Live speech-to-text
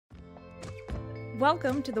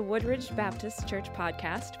Welcome to the Woodridge Baptist Church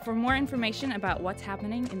podcast. For more information about what's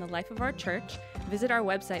happening in the life of our church, visit our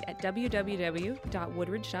website at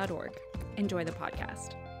www.woodridge.org. Enjoy the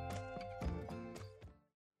podcast.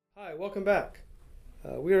 Hi, welcome back.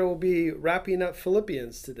 We will be wrapping up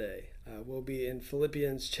Philippians today. We'll be in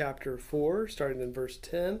Philippians chapter 4, starting in verse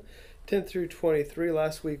 10 through 23.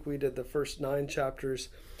 Last week we did the first 9 chapters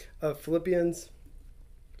of Philippians,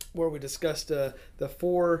 where we discussed the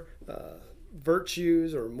 4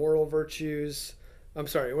 virtues or moral virtues. I'm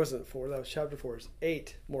sorry, it wasn't 4. That was chapter 4. It's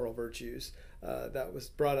 8 moral virtues that was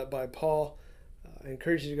brought up by Paul. I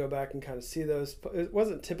encourage you to go back and kind of see those. It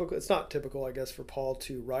wasn't typical. It's not typical, I guess, for Paul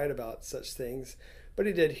to write about such things, but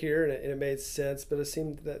he did here, and it made sense. But it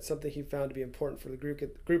seemed that something he found to be important for the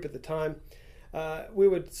group at the time.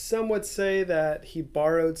 Some would say that he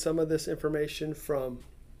borrowed some of this information from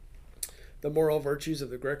the moral virtues of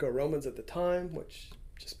the Greco-Romans at the time, which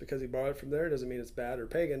just because he borrowed from there doesn't mean it's bad or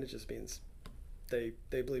pagan. It just means they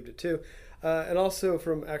believed it too. And also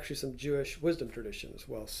from actually some Jewish wisdom tradition as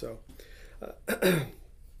well. So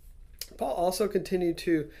Paul also continued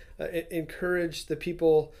to encourage the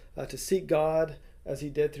people to seek God, as he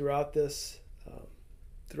did throughout this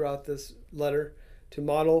letter, to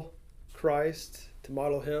model Christ, to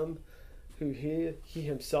model him, who he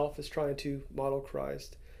himself is trying to model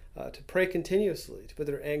Christ, to pray continuously, to put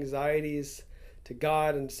their anxieties to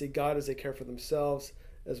God and see God as they care for themselves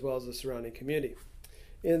as well as the surrounding community.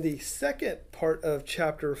 In the second part of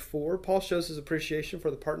chapter 4, Paul shows his appreciation for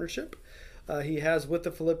the partnership he has with the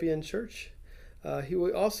Philippian church. He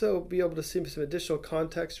will also be able to see some additional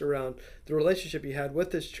context around the relationship he had with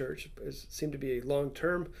this church. It seemed to be a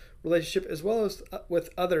long-term relationship, as well as with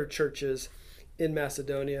other churches in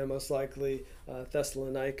Macedonia, most likely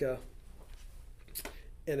Thessalonica,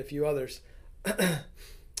 and a few others.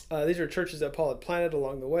 These are churches that Paul had planted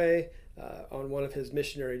along the way on one of his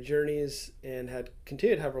missionary journeys and had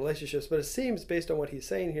continued to have relationships. But it seems, based on what he's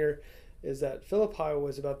saying here, is that Philippi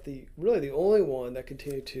was about the only one that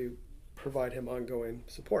continued to provide him ongoing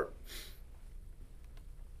support.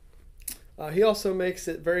 He also makes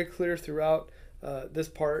it very clear throughout this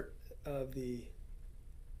part of the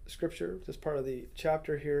scripture, this part of the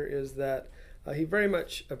chapter here, is that he very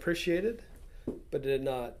much appreciated but did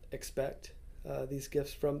not expect these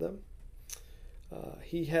gifts from them.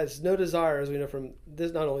 He has no desire, as we know from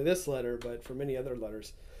this, not only this letter, but from many other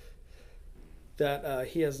letters, that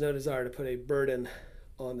he has no desire to put a burden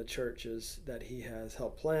on the churches that he has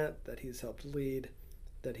helped plant, that he's helped lead,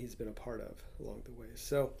 that he's been a part of along the way.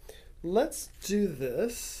 So let's do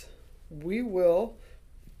this. We will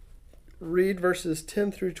read verses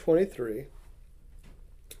 10 through 23,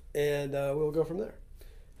 and we'll go from there.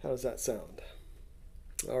 How does that sound?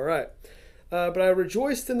 All right. But I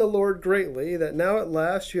rejoiced in the Lord greatly that now at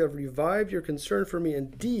last you have revived your concern for me.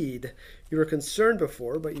 Indeed, you were concerned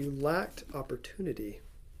before, but you lacked opportunity.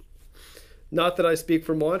 Not that I speak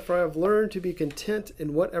from want, for I have learned to be content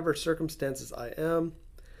in whatever circumstances I am.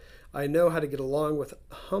 I know how to get along with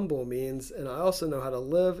humble means, and I also know how to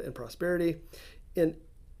live in prosperity. In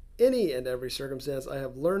any and every circumstance, I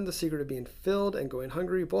have learned the secret of being filled and going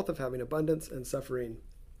hungry, both of having abundance and suffering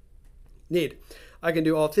need. I can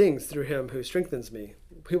do all things through him who strengthens me.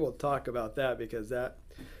 We will talk about that because that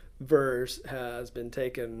verse has been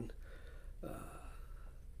taken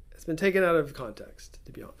it's been taken out of context,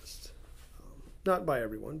 to be honest. Not by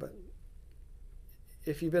everyone, but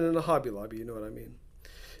if you've been in a Hobby Lobby, you know what I mean.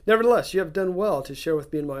 Nevertheless, you have done well to share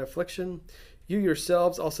with me in my affliction. You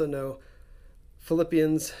yourselves also know,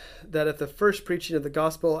 Philippians, that at the first preaching of the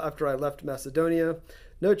gospel after I left Macedonia,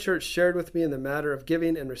 no church shared with me in the matter of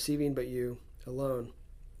giving and receiving but you alone.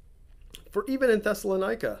 For even in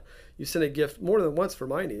Thessalonica, you sent a gift more than once for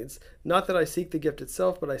my needs. Not that I seek the gift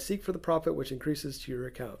itself, but I seek for the profit which increases to your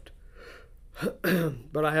account.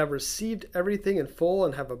 But I have received everything in full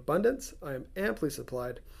and have abundance. I am amply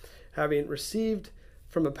supplied, having received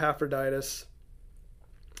from Epaphroditus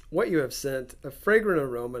what you have sent, a fragrant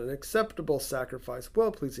aroma, an acceptable sacrifice,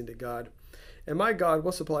 well-pleasing to God. And my God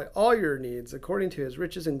will supply all your needs according to his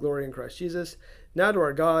riches and glory in Christ Jesus. Now to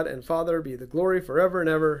our God and Father be the glory forever and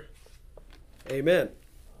ever. Amen.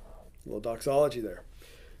 A little doxology there.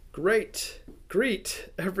 Great.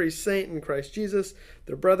 Greet every saint in Christ Jesus.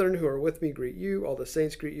 The brethren who are with me greet you. All the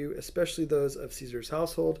saints greet you, especially those of Caesar's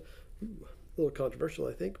household. Ooh, a little controversial,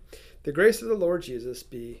 I think. The grace of the Lord Jesus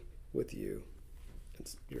be with you and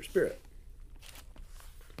your spirit.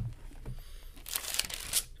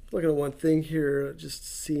 Looking at one thing here, just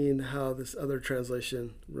seeing how this other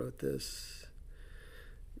translation wrote this.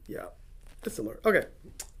 Yeah, it's similar. Okay,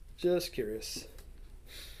 just curious.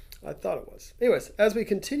 I thought it was. Anyways, as we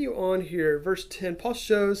continue on here, verse 10, Paul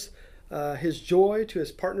shows his joy to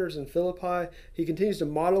his partners in Philippi. He continues to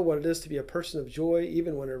model what it is to be a person of joy,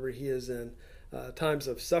 even whenever he is in times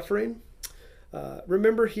of suffering.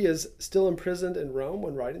 Remember, he is still imprisoned in Rome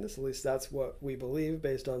when writing this. At least that's what we believe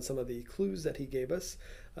based on some of the clues that he gave us,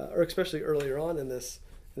 or especially earlier on in this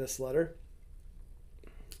letter.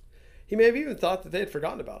 He may have even thought that they had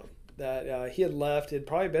forgotten about him, that he had left. It had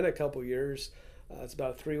probably been a couple years. It's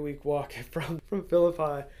about a 3-week walk from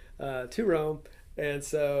Philippi to Rome. And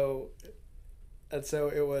so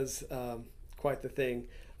it was quite the thing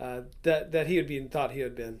that he had been thought he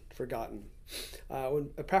had been forgotten. When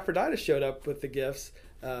Epaphroditus showed up with the gifts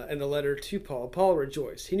and the letter to Paul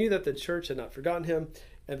rejoiced. He knew that the church had not forgotten him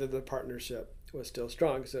and that the partnership was still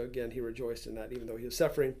strong. So again, he rejoiced in that, even though he was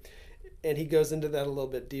suffering. And he goes into that a little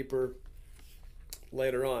bit deeper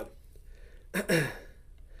later on.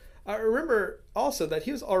 I remember also that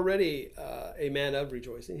he was already a man of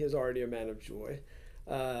rejoicing. He was already a man of joy.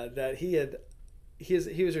 That he was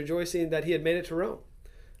rejoicing that he had made it to Rome.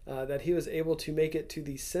 That he was able to make it to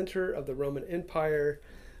the center of the Roman Empire,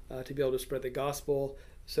 to be able to spread the gospel.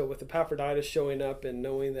 So with Epaphroditus showing up and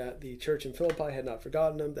knowing that the church in Philippi had not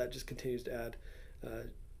forgotten him, that just continues to add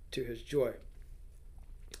to his joy.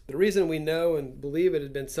 The reason we know and believe it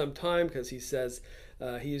had been some time, because he says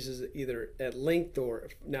he uses it either at length or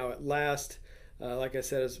now at last. Like I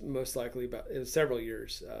said, it's most likely about several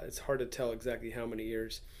years. It's hard to tell exactly how many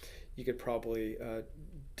years. You could probably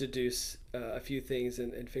deduce a few things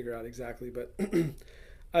and figure out exactly, but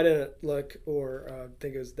I didn't look or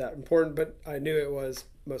think it was that important, but I knew it was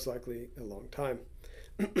most likely a long time.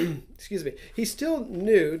 Excuse me. He still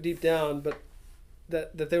knew deep down, but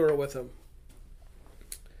that they were with him.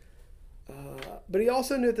 But he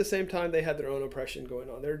also knew at the same time they had their own oppression going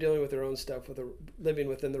on. They were dealing with their own stuff, living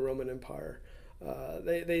within the Roman Empire.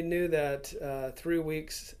 They knew that 3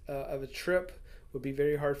 weeks of a trip would be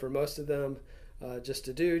very hard for most of them just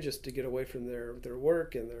to get away from their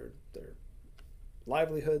work and their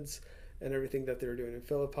livelihoods and everything that they were doing in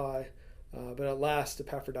Philippi. But at last,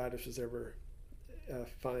 Epaphroditus was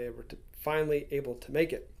finally able to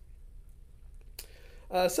make it.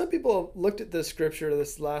 Some people looked at this scripture,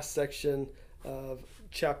 this last section of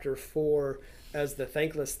chapter 4, as the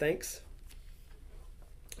thankless thanks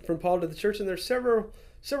from Paul to the church, and there's several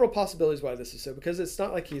possibilities why this is so, because it's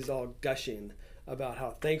not like he's all gushing about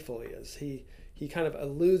how thankful he is. He kind of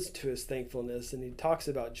alludes to his thankfulness, and he talks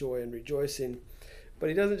about joy and rejoicing, but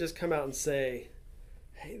he doesn't just come out and say,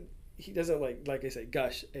 hey, he doesn't like I say,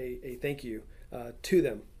 gush a thank you to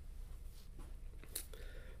them.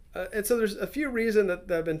 And so there's a few reasons that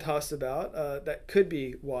have been tossed about that could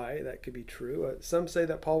be why that could be true. Some say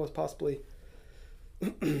that Paul was possibly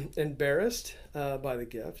embarrassed by the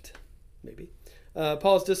gift, maybe.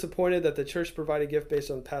 Paul is disappointed that the church provided a gift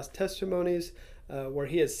based on past testimonies, where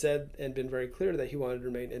he has said and been very clear that he wanted to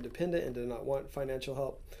remain independent and did not want financial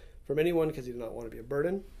help from anyone because he did not want to be a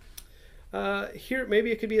burden. Here,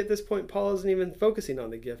 maybe it could be at this point Paul isn't even focusing on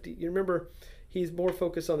the gift. You remember, he's more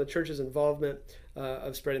focused on the church's involvement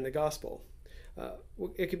of spreading the gospel.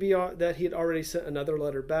 It could be that he had already sent another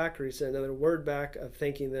letter back, or he sent another word back of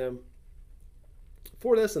thanking them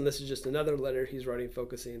for this, and this is just another letter he's writing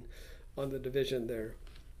focusing on the division there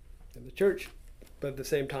in the church. But at the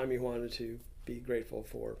same time, he wanted to be grateful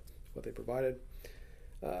for what they provided.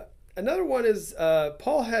 Another one is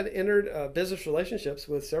Paul had entered business relationships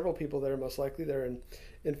with several people there, most likely there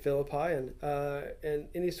in Philippi, and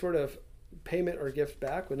any sort of payment or gift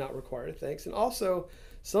back would not require thanks. And also,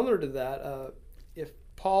 similar to that, if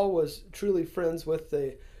Paul was truly friends with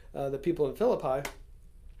the people in Philippi,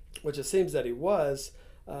 which it seems that he was,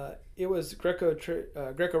 it was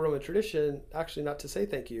Greco-Roman tradition actually not to say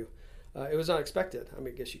thank you. It was not expected. I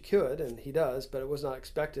mean, I guess you could, and he does, but it was not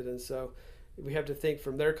expected. And so we have to think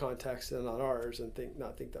from their context and not ours, and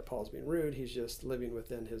not think that Paul's being rude. He's just living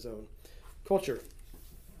within his own culture.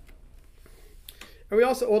 And we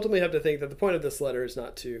also ultimately have to think that the point of this letter is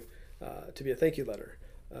not to be a thank you letter.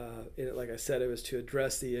 Like I said, it was to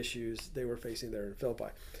address the issues they were facing there in Philippi.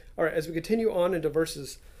 All right, as we continue on into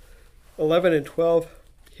verses 11 and 12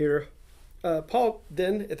 here, Paul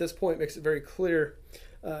then at this point makes it very clear.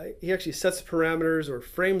 He actually sets the parameters or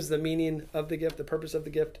frames the meaning of the gift, the purpose of the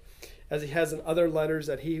gift, as he has in other letters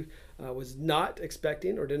that he was not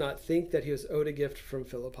expecting or did not think that he was owed a gift from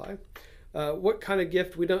Philippi. What kind of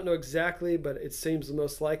gift, we don't know exactly, but it seems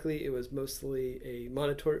most likely it was mostly a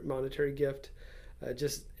monetary gift,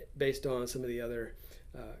 just based on some of the other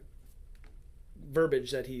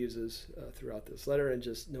verbiage that he uses throughout this letter, and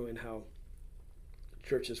just knowing how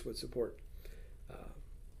churches would support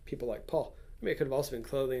people like Paul. I mean, it could have also been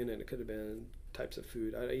clothing, and it could have been types of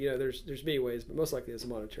food. There's many ways, but most likely it's a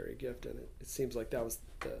monetary gift, and it seems like that was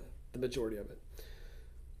the majority of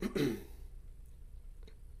it.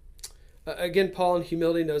 Again, Paul in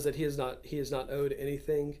humility knows that he is not owed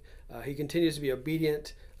anything. He continues to be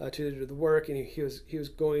obedient to the work, and he was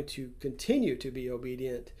going to continue to be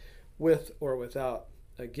obedient with or without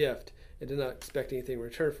a gift, and did not expect anything in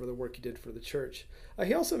return for the work he did for the church.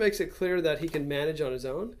 He also makes it clear that he can manage on his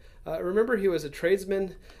own. Remember, he was a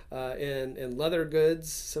tradesman in leather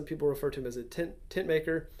goods. Some people refer to him as a tent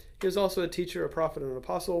maker. He was also a teacher, a prophet, and an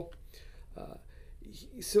apostle.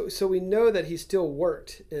 So we know that he still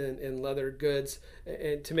worked in leather goods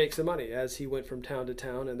and to make some money as he went from town to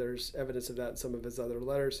town, and there's evidence of that in some of his other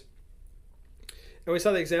letters. And we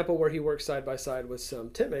saw the example where he worked side by side with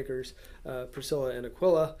some tent makers, Priscilla and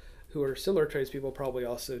Aquila, who are similar tradespeople, probably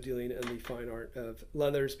also dealing in the fine art of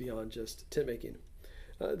leathers beyond just tent making.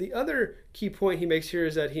 The other key point he makes here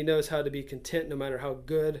is that he knows how to be content no matter how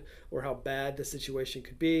good or how bad the situation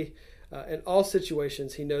could be. In all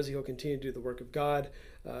situations, he knows he'll continue to do the work of God.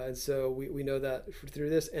 And so we know that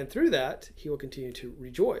through this, and through that, he will continue to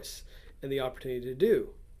rejoice in the opportunity to do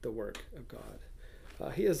the work of God.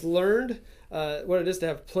 He has learned what it is to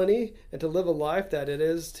have plenty and to live a life that it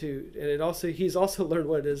is to, and he's also learned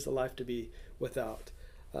what it is the life to be without.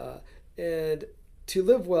 And to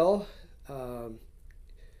live well,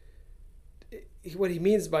 what he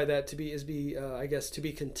means by that to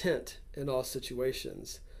be content in all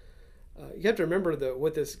situations. You have to remember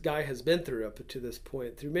what this guy has been through up to this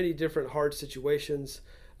point, through many different hard situations.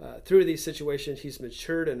 Through these situations, he's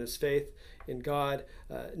matured in his faith in God,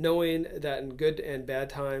 knowing that in good and bad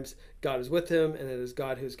times, God is with him, and it is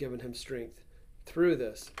God who has given him strength through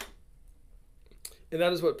this. And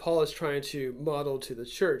that is what Paul is trying to model to the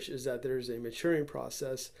church, is that there's a maturing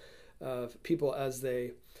process of people as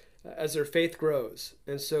their faith grows.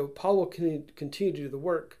 And so Paul will continue to do the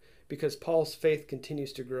work because Paul's faith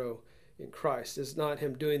continues to grow in Christ. It's not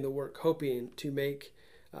him doing the work hoping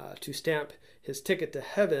to stamp his ticket to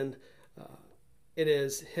heaven. It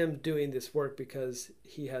is him doing this work because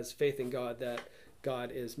he has faith in God, that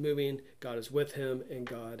God is moving, God is with him, and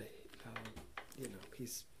God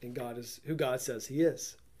is who God says he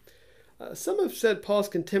is. Some have said Paul's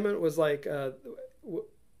contentment was like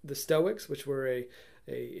the Stoics, which were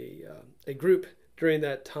a group during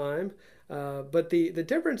that time. But the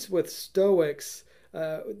difference with Stoics,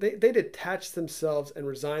 they detach themselves and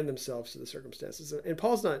resign themselves to the circumstances. And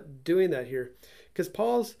Paul's not doing that here, because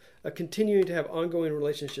Paul's continuing to have ongoing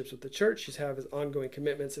relationships with the church. He's have his ongoing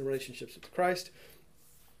commitments and relationships with Christ.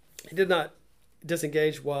 He did not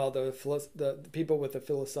disengage while the people with a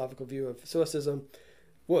philosophical view of Stoicism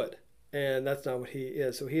would. And that's not what he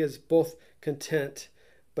is. So he is both content,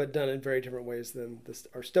 but done in very different ways than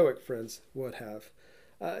our Stoic friends would have.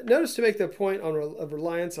 Notice, to make the point of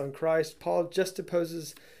reliance on Christ, Paul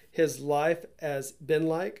juxtaposes his life as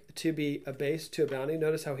been-like to be abased to abounding.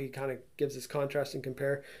 Notice how he kind of gives this contrast and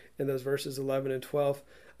compare in those verses 11 and 12.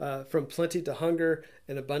 From plenty to hunger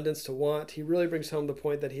and abundance to want. He really brings home the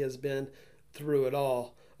point that he has been through it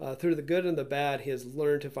all. Through the good and the bad, he has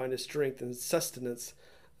learned to find his strength and sustenance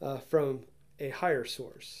from a higher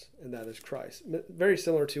source, and that is Christ. Very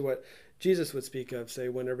similar to what Jesus would speak of, say,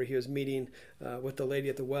 whenever he was meeting with the lady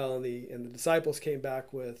at the well, and the disciples came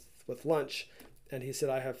back with lunch, and he said,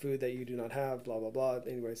 "I have food that you do not have," blah, blah, blah.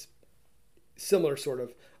 Anyways, similar sort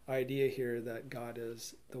of idea here, that God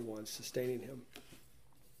is the one sustaining him.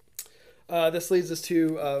 This leads us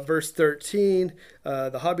to verse 13,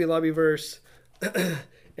 the Hobby Lobby verse,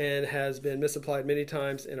 and has been misapplied many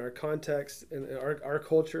times in our context, in our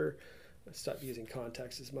culture. Stop using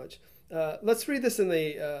context as much. Let's read this in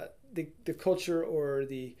the culture or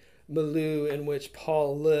the milieu in which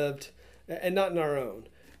Paul lived, and not in our own.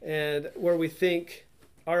 And where we think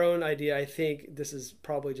our own idea, I think this is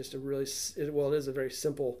probably just it is a very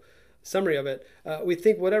simple summary of it. We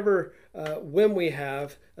think whatever whim we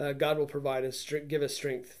have, God will provide and give us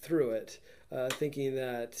strength through it. Thinking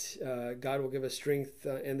that God will give us strength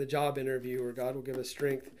in the job interview, or God will give us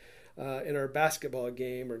strength in our basketball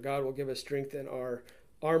game, or God will give us strength in our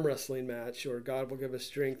arm wrestling match, or God will give us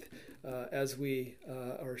strength as we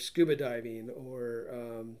are scuba diving,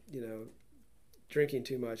 or drinking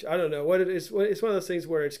too much. I don't know what it is. It's one of those things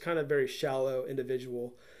where it's kind of very shallow,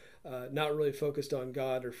 individual, not really focused on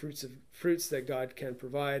God or fruits that God can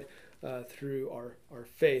provide through our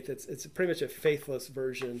faith. It's pretty much a faithless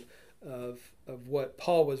version of what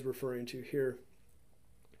Paul was referring to here.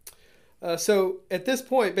 So at this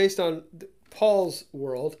point, based on Paul's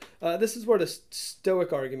world, this is where the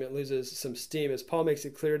Stoic argument loses some steam, as Paul makes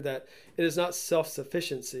it clear that it is not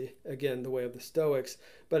self-sufficiency, again, the way of the Stoics,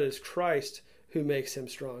 but it is Christ who makes him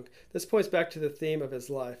strong. This points back to the theme of his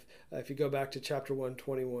life. If you go back to chapter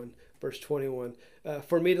 121, verse 21,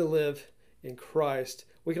 for me to live in Christ.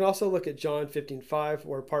 We can also look at John 15:5,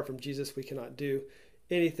 where apart from Jesus, we cannot do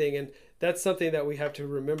anything. And that's something that we have to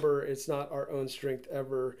remember. It's not our own strength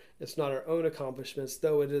ever. It's not our own accomplishments,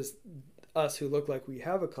 though it is us who look like we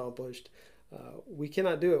have accomplished. We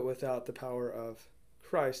cannot do it without the power of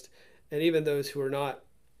Christ. And even those who are not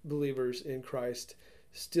believers in Christ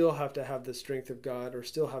still have to have the strength of God, or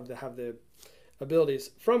still have to have the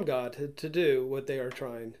abilities from God to do what they are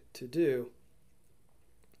trying to do.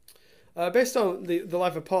 Based on the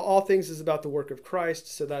life of Paul, all things is about the work of Christ.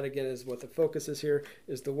 So that again is what the focus is here,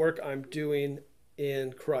 is the work I'm doing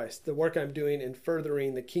in Christ, the work I'm doing in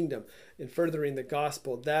furthering the kingdom, in furthering the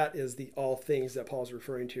gospel. That is the all things that Paul's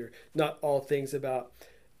referring to here, not all things about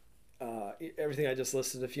everything I just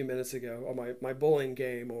listed a few minutes ago, or my bowling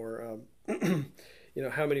game, or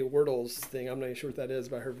how many Wordles thing. I'm not even sure what that is,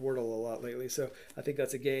 but I heard Wordle a lot lately, so I think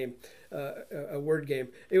that's a game, a word game.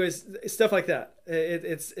 Anyways, stuff like that.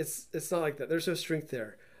 It's not like that. There's no strength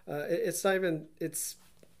there. It's not even.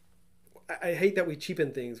 I hate that we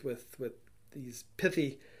cheapen things with these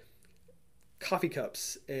pithy coffee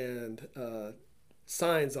cups and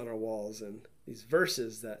signs on our walls, and these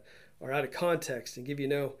verses that are out of context and give you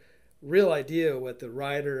no real idea what the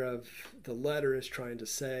writer of the letter is trying to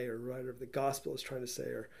say, or writer of the gospel is trying to say.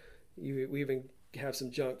 Or we even have some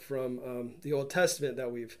junk from the Old Testament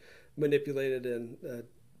that we've manipulated and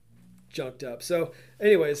junked up. So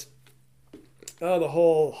anyways, the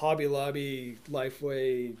whole Hobby Lobby,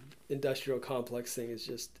 Lifeway, industrial complex thing is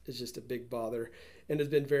just a big bother, and has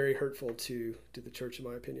been very hurtful to the church, in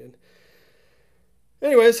my opinion.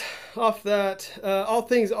 Anyways, off that, all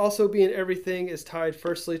things also being everything is tied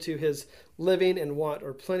firstly to his living and want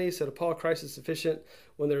or plenty. So to Paul, Christ is sufficient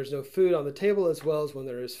when there is no food on the table, as well as when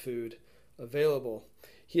there is food available.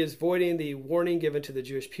 He is voiding the warning given to the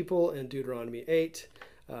Jewish people in Deuteronomy 8,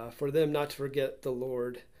 for them not to forget the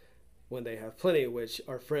Lord when they have plenty, which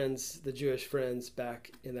our friends, the Jewish friends back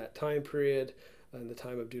in that time period, in the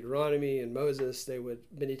time of Deuteronomy and Moses, they would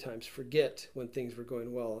many times forget when things were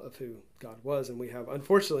going well of who God was. And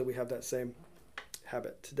unfortunately, we have that same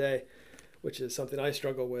habit today, which is something I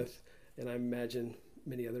struggle with, and I imagine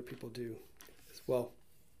many other people do as well.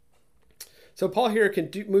 So Paul here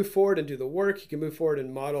can move forward and do the work. He can move forward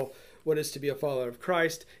and model what is to be a follower of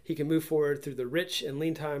Christ. He can move forward through the rich and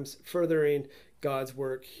lean times, furthering God's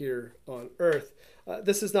work here on earth.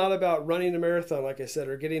 This is not about running a marathon, like I said,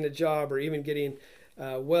 or getting a job, or even getting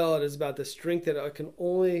well. It is about the strength that can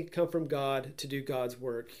only come from God to do God's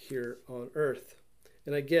work here on earth.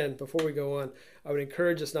 And again, before we go on, I would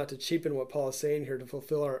encourage us not to cheapen what Paul is saying here to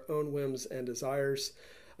fulfill our own whims and desires,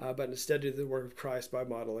 but instead do the work of Christ by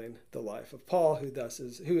modeling the life of Paul, who is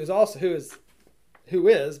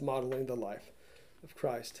modeling the life of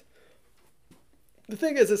Christ. The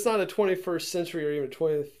thing is, it's not a 21st century or even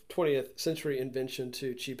 20th century invention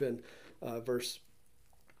to cheapen verse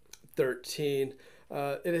 13.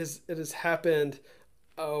 It has happened,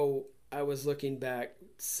 I was looking back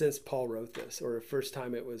since Paul wrote this, or the first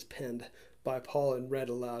time it was penned by Paul and read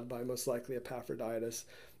aloud by most likely Epaphroditus,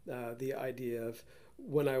 the idea of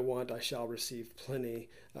when I want, I shall receive plenty,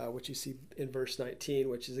 which you see in verse 19,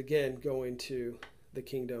 which is again going to the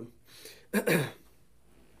kingdom.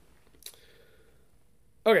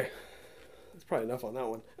 Okay, that's probably enough on that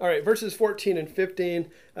one. All right, verses 14 and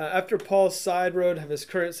 15. After Paul's side road of his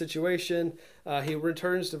current situation, he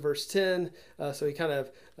returns to verse 10. So he kind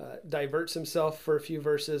of diverts himself for a few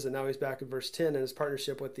verses, and now he's back in verse 10 in his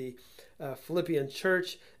partnership with the Philippian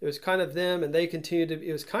church. It was kind of them, and they continued to.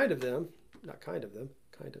 It was kind of them, not kind of them,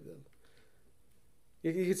 kind of them.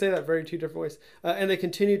 You could say that very two different ways. And they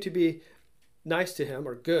continued to be nice to him,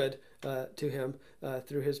 or good to him,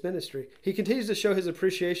 through his ministry. He continues to show his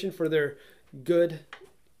appreciation for their good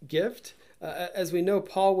gift. As we know,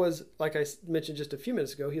 Paul was, like I mentioned just a few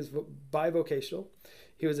minutes ago, he was bivocational.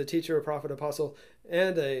 He was a teacher, a prophet, apostle,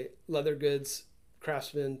 and a leather goods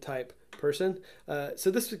craftsman type person. So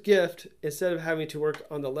this gift, instead of having to work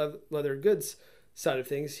on the leather goods side of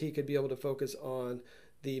things, he could be able to focus on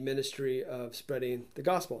the ministry of spreading the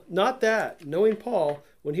gospel. Not that, knowing Paul,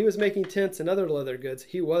 when he was making tents and other leather goods,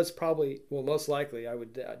 he was probably, well, most likely, I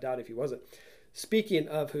would doubt if he wasn't, speaking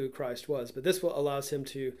of who Christ was. But this will allows him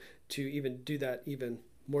to even do that even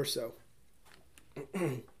more so.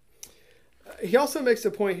 He also makes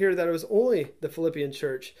a point here that it was only the Philippian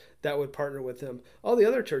church that would partner with him. All the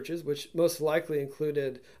other churches, which most likely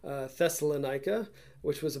included Thessalonica,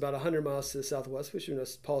 which was about 100 miles to the southwest, which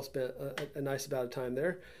Paul spent a nice amount of time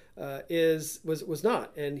there, was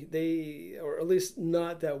not, and they, or at least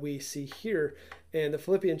not that we see here. And the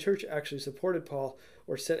Philippian church actually supported Paul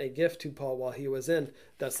or sent a gift to Paul while he was in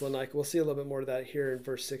Thessalonica. We'll see a little bit more of that here in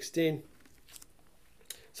verse 16.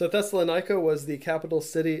 So Thessalonica was the capital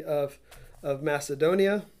city of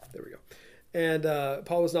Macedonia. There we go. And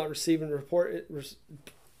Paul was not receiving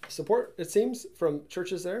support, it seems, from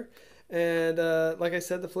churches there. And like I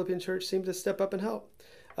said, the Philippian church seemed to step up and help.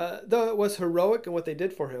 Though it was heroic in what they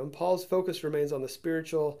did for him, Paul's focus remains on the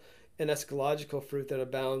spiritual and eschatological fruit that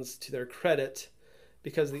abounds to their credit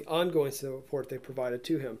because of the ongoing support they provided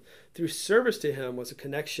to him. Through service to him was a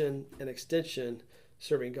connection and extension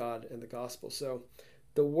serving God and the gospel. So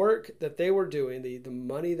the work that they were doing, the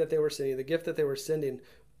money that they were sending, the gift that they were sending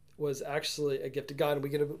was actually a gift to God. And we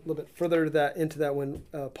get a little bit further into that when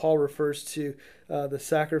Paul refers to the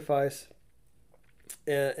sacrifice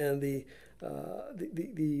and the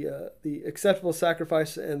acceptable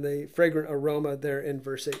sacrifice and the fragrant aroma there in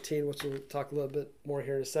verse 18, which we'll talk a little bit more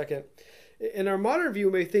here in a second. In our modern view,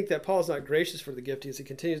 we may think that Paul is not gracious for the gift as he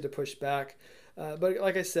continues to push back. But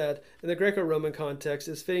like I said, in the Greco-Roman context,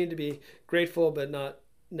 it's fitting to be grateful but not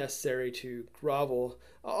necessary to grovel.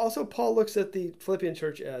 Also, Paul looks at the Philippian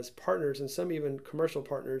church as partners and some even commercial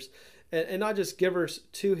partners and not just givers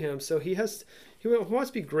to him. So he wants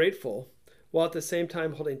to be grateful while at the same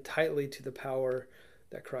time holding tightly to the power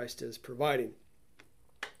that Christ is providing.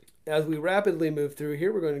 As we rapidly move through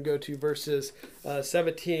here, we're going to go to verses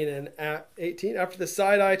 17 and 18. After the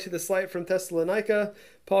side eye to the slight from Thessalonica,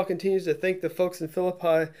 Paul continues to thank the folks in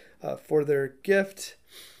Philippi for their gift.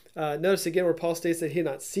 Notice again where Paul states that he did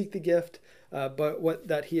not seek the gift, but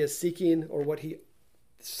that he is seeking, or what he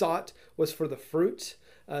sought, was for the fruit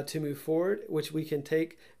to move forward, which we can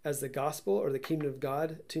take as the gospel or the kingdom of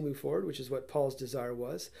God to move forward, which is what Paul's desire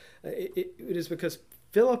was. It is because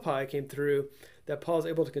Philippi came through that Paul is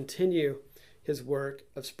able to continue his work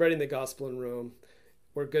of spreading the gospel in Rome,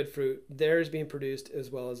 where good fruit there is being produced, as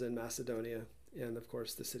well as in Macedonia and, of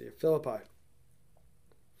course, the city of Philippi.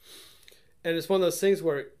 And it's one of those things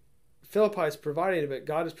where Philippi is providing, but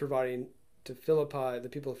God is providing to Philippi, the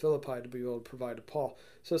people of Philippi, to be able to provide to Paul.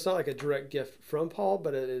 So it's not like a direct gift from Paul,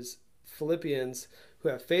 but it is Philippians who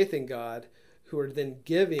have faith in God, who are then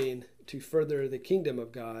giving to further the kingdom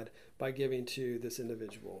of God by giving to this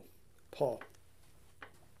individual, Paul.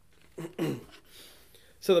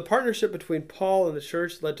 So the partnership between Paul and the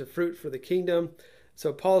church led to fruit for the kingdom.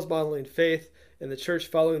 So Paul's modeling faith, and the church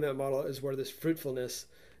following that model is where this fruitfulness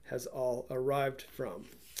has all arrived from.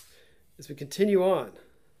 As we continue on,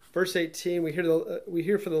 verse 18, we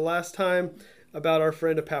hear for the last time about our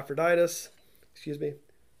friend Epaphroditus,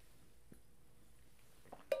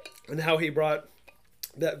 and how he brought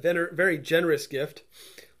that very generous gift.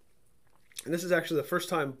 And this is actually the first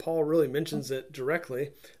time Paul really mentions it directly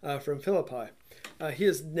from Philippi. He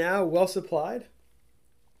is now well supplied,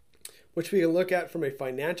 which we can look at from a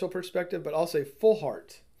financial perspective, but also a full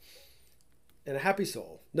heart and a happy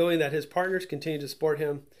soul, knowing that his partners continue to support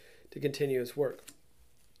him to continue his work.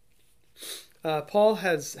 Paul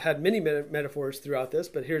has had many metaphors throughout this,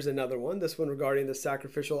 but here's another one. This one regarding the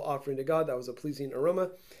sacrificial offering to God that was a pleasing aroma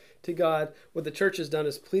to God. What the church has done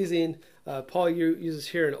is pleasing. Paul uses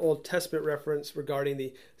here an Old Testament reference regarding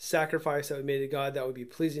the sacrifice that we made to God that would be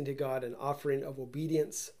pleasing to God, an offering of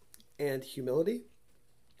obedience and humility.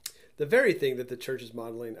 The very thing that the church is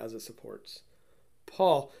modeling as it supports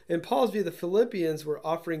Paul. In Paul's view, the Philippians were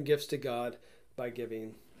offering gifts to God by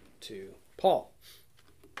giving to Paul.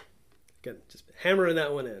 Again, just hammering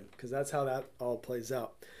that one in, because that's how that all plays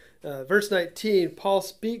out. Verse 19, Paul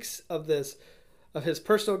speaks of this, of his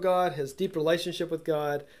personal God, his deep relationship with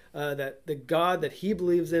God, that the God that he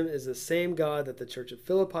believes in is the same God that the church of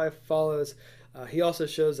Philippi follows. He also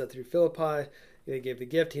shows that through Philippi, they gave the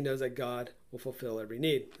gift. He knows that God will fulfill every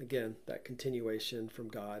need. Again, that continuation from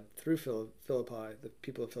God through Philippi, the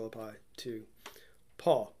people of Philippi, to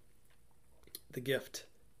Paul. The gift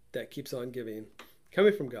that keeps on giving,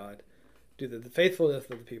 coming from God, due to the faithfulness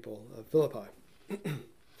of the people of Philippi.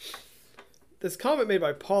 This comment made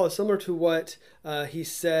by Paul is similar to what he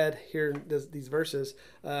said here in these verses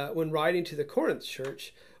when writing to the Corinth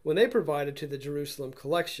church when they provided to the Jerusalem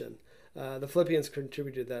collection. The Philippians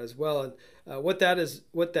contributed that as well. And what that is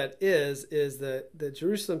the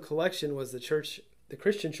Jerusalem collection was the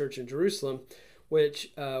Christian church in Jerusalem,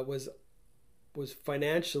 which was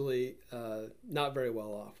financially not very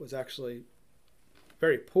well off, was actually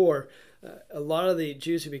very poor. A lot of the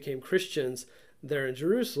Jews who became Christians there in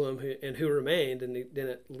Jerusalem and who remained and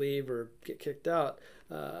didn't leave or get kicked out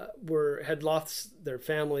had lost their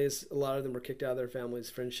families. A lot of them were kicked out of their families,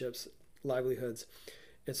 friendships, livelihoods,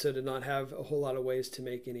 and so did not have a whole lot of ways to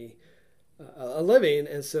make any a living.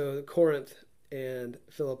 And so Corinth and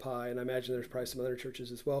Philippi, and I imagine there's probably some other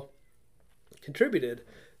churches as well, contributed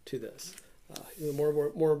to this.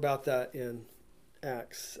 More about that in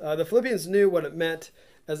Acts. The Philippians knew what it meant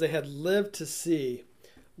as they had lived to see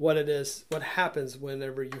what it is, what happens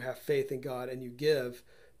whenever you have faith in God and you give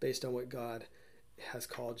based on what God has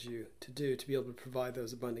called you to do, to be able to provide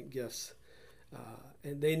those abundant gifts.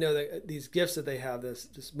 And they know that these gifts that they have,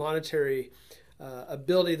 this monetary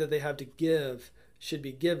ability that they have to give, should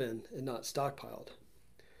be given and not stockpiled.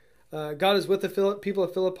 God is with the people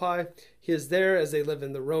of Philippi. He is there as they live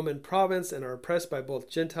in the Roman province and are oppressed by both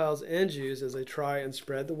Gentiles and Jews as they try and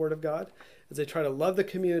spread the word of God, as they try to love the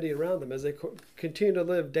community around them, as they continue to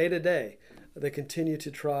live day to day. They continue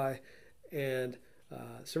to try and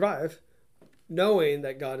survive, knowing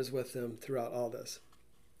that God is with them throughout all this.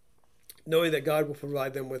 Knowing that God will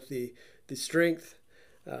provide them with the strength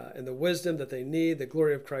and the wisdom that they need. The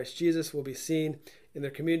glory of Christ Jesus will be seen in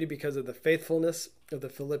their community because of the faithfulness of the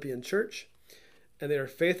Philippian church. And they are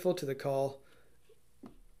faithful to the call.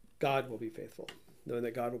 God will be faithful, knowing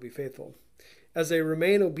that God will be faithful. As they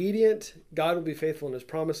remain obedient, God will be faithful in his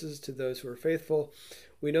promises to those who are faithful.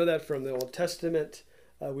 We know that from the Old Testament.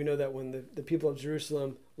 We know that when the people of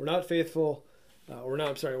Jerusalem were not faithful, were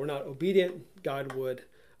not obedient, God would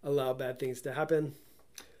allow bad things to happen.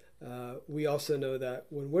 We also know that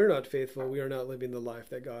when we're not faithful, we are not living the life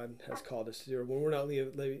that God has called us to do. When we're not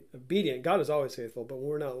living obedient, God is always faithful, but when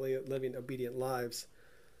we're not living obedient lives,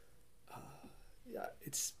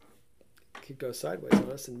 it could go sideways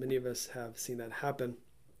on us, and many of us have seen that happen.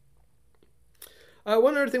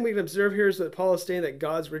 One other thing we can observe here is that Paul is stating that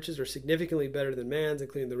God's riches are significantly better than man's,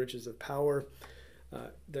 including the riches of power,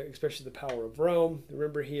 especially the power of Rome.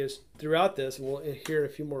 Remember, he is throughout this, and we'll hear a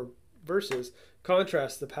few more verses,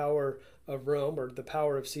 contrast the power of Rome, or the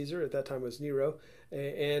power of Caesar, at that time was Nero,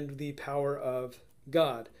 and the power of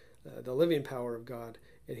God, the living power of God.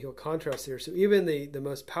 And he'll contrast here. So even the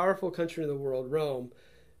most powerful country in the world, Rome,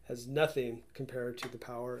 has nothing compared to the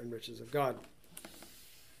power and riches of God.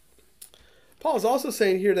 Paul is also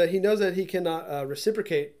saying here that he knows that he cannot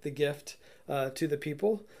reciprocate the gift to the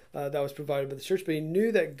people that was provided by the church, but he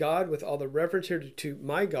knew that God, with all the reference here to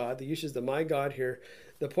my God, the usage of my God here,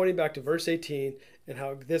 the pointing back to verse 18 and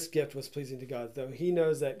how this gift was pleasing to God, though he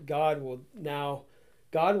knows that God will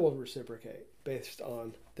reciprocate based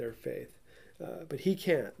on their faith. But he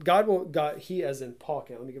can't. He as in Paul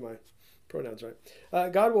can't. Let me get my pronouns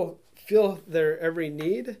right. God will fill their every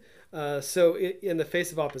need. So in the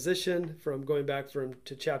face of opposition, from going back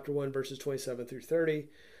to chapter 1, verses 27 through 30,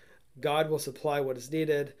 God will supply what is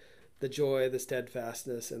needed, the joy, the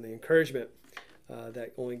steadfastness, and the encouragement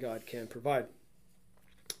that only God can provide.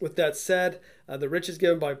 With that said, the riches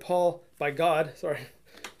given by God,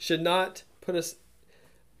 should not put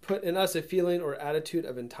in us a feeling or attitude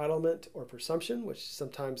of entitlement or presumption, which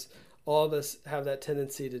sometimes all of us have that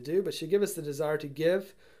tendency to do, but should give us the desire to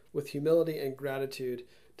give with humility and gratitude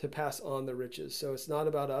to pass on the riches. So it's not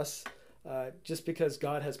about us. Just because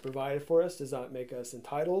God has provided for us does not make us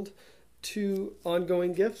entitled to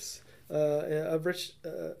ongoing gifts of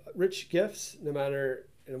rich gifts, no matter,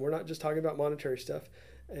 and we're not just talking about monetary stuff,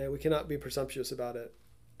 and we cannot be presumptuous about it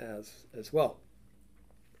as well.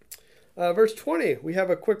 Verse 20, we have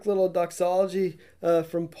a quick little doxology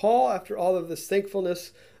from Paul. After all of this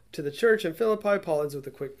thankfulness to the church in Philippi, Paul ends with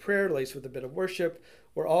a quick prayer laced with a bit of worship,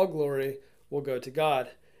 where all glory will go to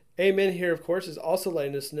God. Amen here, of course, is also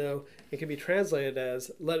letting us know it can be translated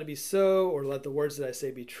as let it be so, or let the words that I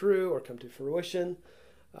say be true or come to fruition.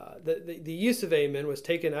 The use of amen was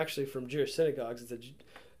taken actually from Jewish synagogues.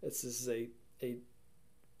 It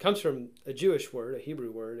comes from a Jewish word, a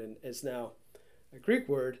Hebrew word, and is now a Greek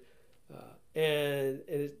word. And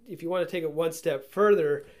if you want to take it one step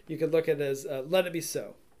further, you could look at it as let it be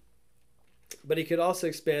so. But he could also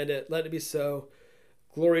expand it, let it be so,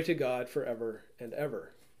 glory to God forever and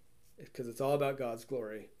ever. Because it's all about God's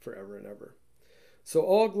glory forever and ever. So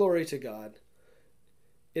all glory to God.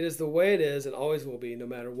 It is the way it is and always will be, no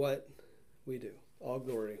matter what we do. All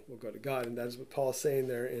glory will go to God. And that is what Paul is saying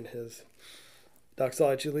there in his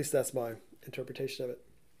doxology. At least that's my interpretation of it.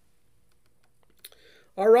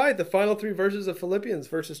 All right, the final three verses of Philippians,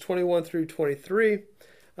 verses 21 through 23.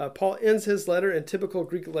 Paul ends his letter in typical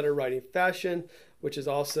Greek letter writing fashion, which is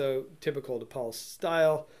also typical to Paul's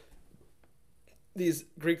style. These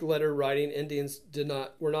Greek letter writing endings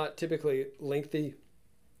were not typically lengthy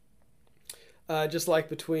just like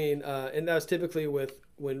between, and that was typically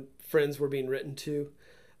when friends were being written to.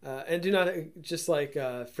 And do not, just like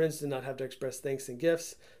friends did not have to express thanks and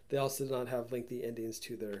gifts, they also did not have lengthy endings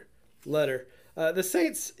to their letter. The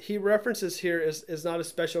saints he references here is not a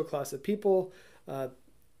special class of people,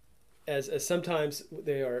 as sometimes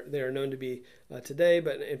they are known to be today,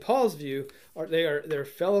 but in Paul's view, they're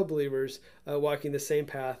fellow believers walking the same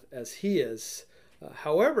path as he is.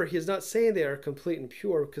 However, he is not saying they are complete and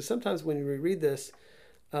pure, because sometimes when we read this,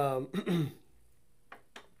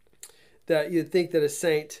 that you'd think that a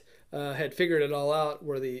saint had figured it all out,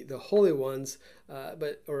 were the holy ones,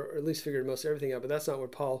 or at least figured most everything out. But that's not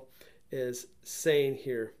what Paul is saying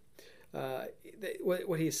here.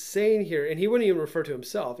 What he's saying here, and he wouldn't even refer to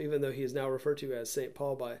himself, even though he is now referred to as Saint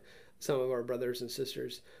Paul by some of our brothers and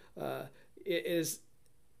sisters, is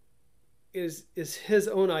his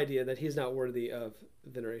own idea that he's not worthy of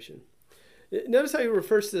veneration. Notice how he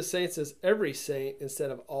refers to the saints as every saint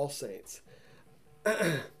instead of all saints.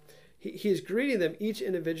 He is greeting them each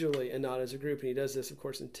individually and not as a group, and he does this, of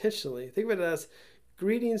course, intentionally. Think of it as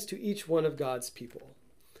greetings to each one of God's people.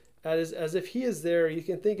 As if he is there. You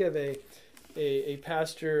can think of a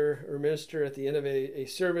pastor or minister at the end of a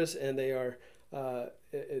service, and they are,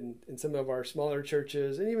 in some of our smaller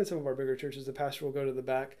churches, and even some of our bigger churches, the pastor will go to the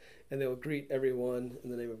back, and they will greet everyone in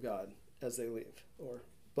the name of God as they leave, or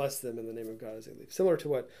bless them in the name of God as they leave. Similar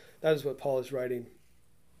to that is what Paul is writing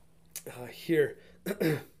here.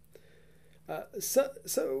 So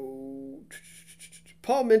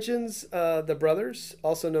Paul mentions the brothers,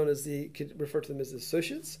 also known as could refer to them as the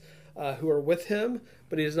associates, who are with him,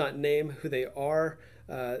 but he does not name who they are.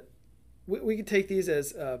 We could take these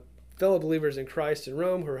as fellow believers in Christ in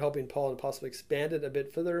Rome who are helping Paul and possibly expand it a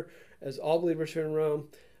bit further as all believers here in Rome.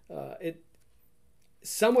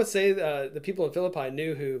 Some would say the people in Philippi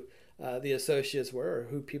knew who the associates were, or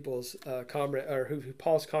who who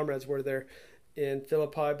Paul's comrades were there in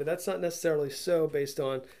Philippi, but that's not necessarily so based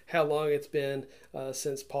on how long it's been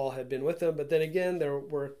since Paul had been with them. But then again, there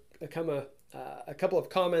were a couple of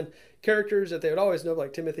common characters that they would always know,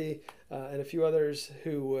 like Timothy and a few others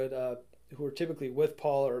who were typically with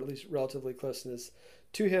Paul, or at least relatively closeness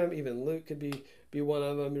to him. Even Luke could be one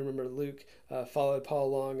of them. You remember Luke followed Paul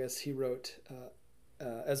along as he wrote,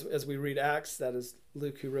 as we read Acts. That is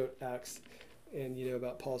Luke who wrote Acts, and you know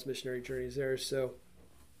about Paul's missionary journeys there. So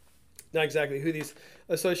not exactly who these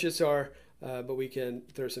associates are, but we can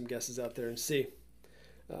throw some guesses out there and see.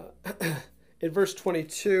 In verse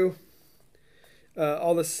 22,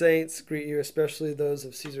 all the saints greet you, especially those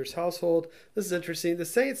of Caesar's household. This is interesting. The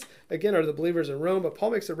saints, again, are the believers in Rome, but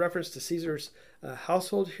Paul makes a reference to Caesar's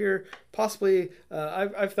household here. Possibly,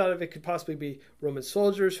 I've thought of it could possibly be Roman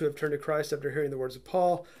soldiers who have turned to Christ after hearing the words of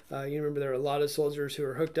Paul. You remember there are a lot of soldiers who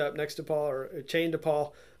are hooked up next to Paul or chained to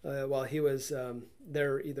Paul while he was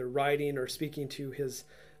there either writing or speaking to his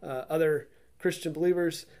other Christian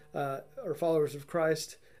believers or followers of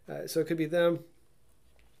Christ. So it could be them.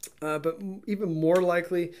 But even more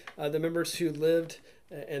likely, the members who lived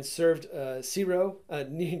and served Nero,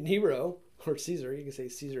 or Caesar, you can say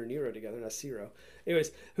Caesar and Nero together, not Ciro. Anyways,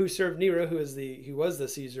 who served Nero, who was the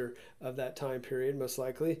Caesar of that time period, most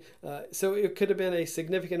likely. So it could have been a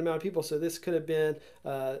significant amount of people. So this could have been,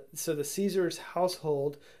 so the Caesar's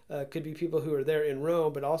household could be people who are there in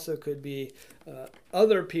Rome, but also could be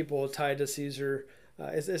other people tied to Caesar.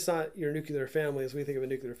 It's not your nuclear family as we think of a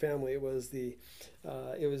nuclear family. It was the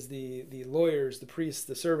lawyers, the priests,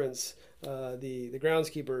 the servants, the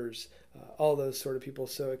groundskeepers, all those sort of people.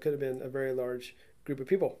 So it could have been a very large group of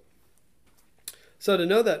people. So to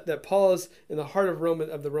know that Paul is in the heart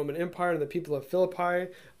of the Roman Empire, and the people of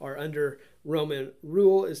Philippi are under Roman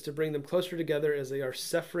rule, is to bring them closer together as they are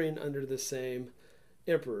suffering under the same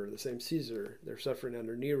emperor, the same Caesar. They're suffering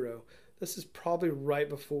under Nero. This is probably right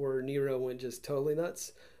before Nero went just totally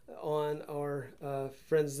nuts on our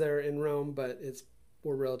friends there in Rome, but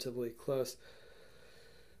we're relatively close.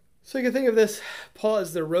 So you can think of this, Paul,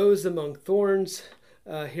 as the rose among thorns,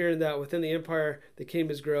 hearing that within the empire, the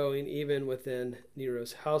kingdom is growing, even within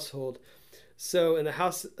Nero's household. So in the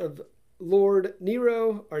house of Lord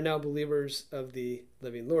Nero are now believers of the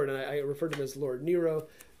living Lord. And I refer to him as Lord Nero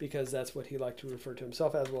because that's what he liked to refer to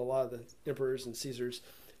himself as. Well, a lot of the emperors and Caesars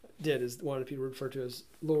wanted people to refer to as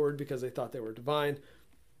Lord because they thought they were divine.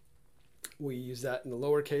 We use that in the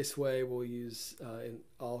lowercase way. We'll use in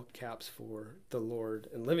all caps for the Lord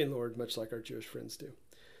and living Lord, much like our Jewish friends do.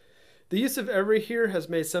 The use of every here has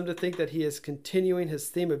made some to think that he is continuing his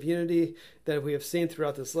theme of unity that we have seen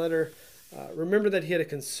throughout this letter. Remember that he had a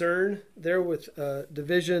concern there with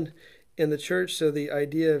division in the church. So the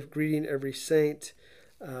idea of greeting every saint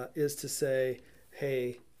is to say,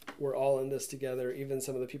 hey, we're all in this together, even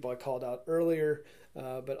some of the people I called out earlier,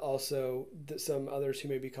 but also some others who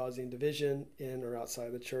may be causing division in or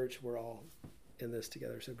outside the church. We're all in this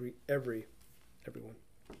together. So greet everyone.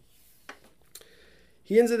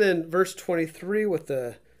 He ends it in verse 23 with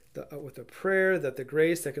a prayer that the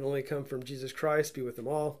grace that can only come from Jesus Christ be with them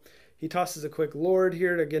all. He tosses a quick Lord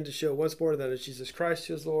here again to show once more that it's Jesus Christ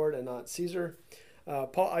who is Lord and not Caesar.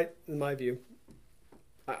 Paul, in my view,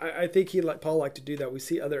 I think Paul liked to do that. We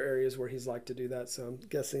see other areas where he's liked to do that, so I'm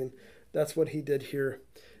guessing that's what he did here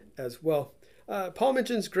as well. Paul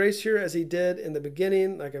mentions grace here as he did in the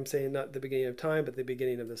beginning, like I'm saying, not the beginning of time, but the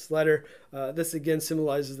beginning of this letter. This again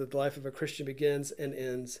symbolizes that the life of a Christian begins and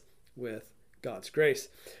ends with God's grace.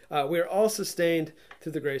 We are all sustained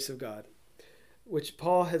through the grace of God, which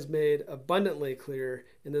Paul has made abundantly clear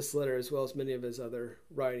in this letter as well as many of his other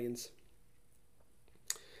writings.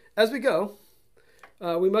 As we go,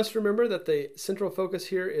 we must remember that the central focus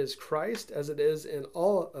here is Christ, as it is in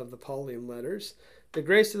all of the Pauline letters. The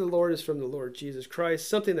grace of the Lord is from the Lord Jesus Christ,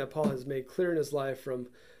 something that Paul has made clear in his life from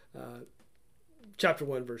chapter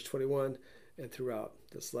 1, verse 21, and throughout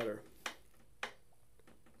this letter.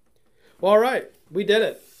 Well, all right, we did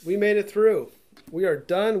it. We made it through. We are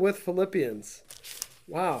done with Philippians.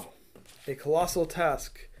 Wow, a colossal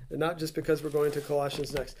task, and not just because we're going to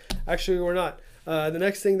Colossians next. Actually, we're not. The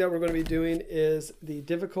next thing that we're going to be doing is the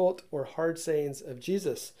difficult or hard sayings of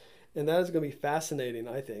Jesus. And that is going to be fascinating,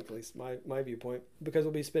 I think, at least my viewpoint, because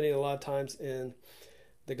we'll be spending a lot of times in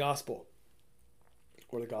the gospel,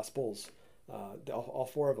 or the gospels, all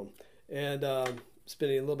four of them. And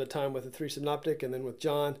spending a little bit of time with the three synoptic and then with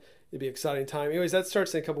John. It'll be an exciting time. Anyways, that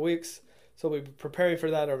starts in a couple weeks. So we'll be preparing for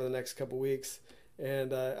that over the next couple weeks.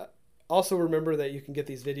 And also remember that you can get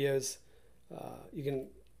these videos, you can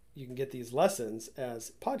get these lessons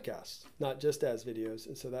as podcasts, not just as videos.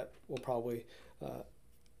 And so that will probably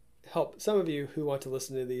help some of you who want to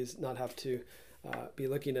listen to these not have to be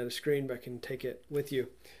looking at a screen, but can take it with you.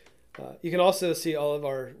 You can also see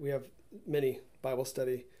we have many Bible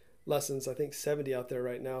study lessons, I think 70 out there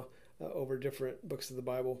right now, over different books of the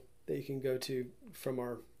Bible that you can go to from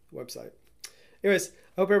our website. Anyways,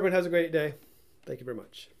 I hope everyone has a great day. Thank you very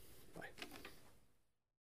much. Bye.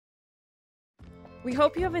 We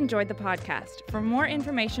hope you have enjoyed the podcast. For more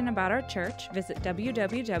information about our church, visit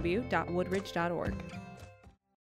www.woodridge.org.